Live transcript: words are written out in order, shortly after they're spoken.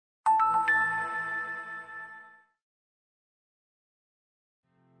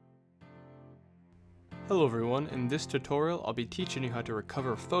Hello everyone, in this tutorial I'll be teaching you how to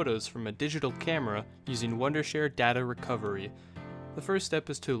recover photos from a digital camera using Wondershare data recovery. The first step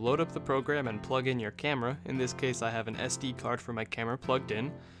is to load up the program and plug in your camera. In this case I have an SD card for my camera plugged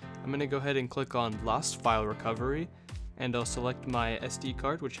in. I'm going to go ahead and click on Lost File Recovery, and I'll select my SD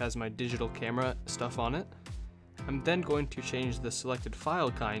card which has my digital camera stuff on it. I'm then going to change the selected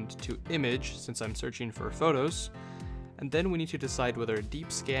file kind to image since I'm searching for photos. And then we need to decide whether a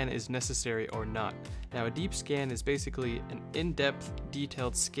deep scan is necessary or not. Now, a deep scan is basically an in-depth,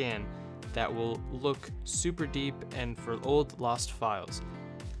 detailed scan that will look super deep and for old, lost files.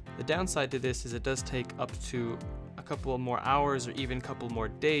 The downside to this is it does take up to a couple more hours or even a couple more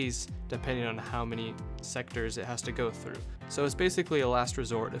days, depending on how many sectors it has to go through. So it's basically a last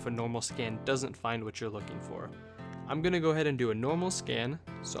resort if a normal scan doesn't find what you're looking for. I'm going to go ahead and do a normal scan,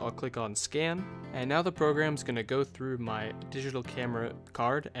 so I'll click on scan, and now the program's going to go through my digital camera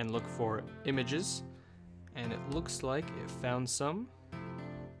card and look for images, and it looks like it found some,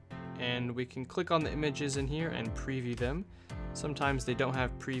 and we can click on the images in here and preview them. Sometimes they don't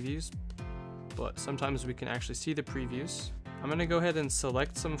have previews, but sometimes we can actually see the previews. I'm going to go ahead and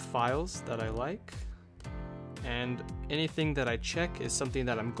select some files that I like, and anything that I check is something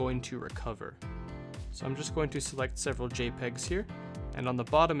that I'm going to recover. So I'm just going to select several JPEGs here, and on the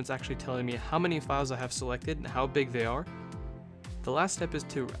bottom it's actually telling me how many files I have selected and how big they are. The last step is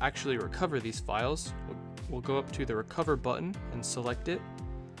to actually recover these files. We'll go up to the recover button and select it.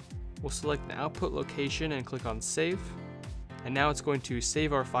 We'll select an output location and click on save, and now it's going to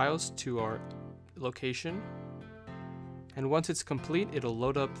save our files to our location. And once it's complete, it'll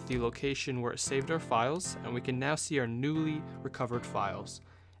load up the location where it saved our files, and we can now see our newly recovered files.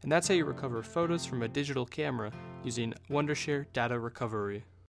 And that's how you recover photos from a digital camera using Wondershare data recovery.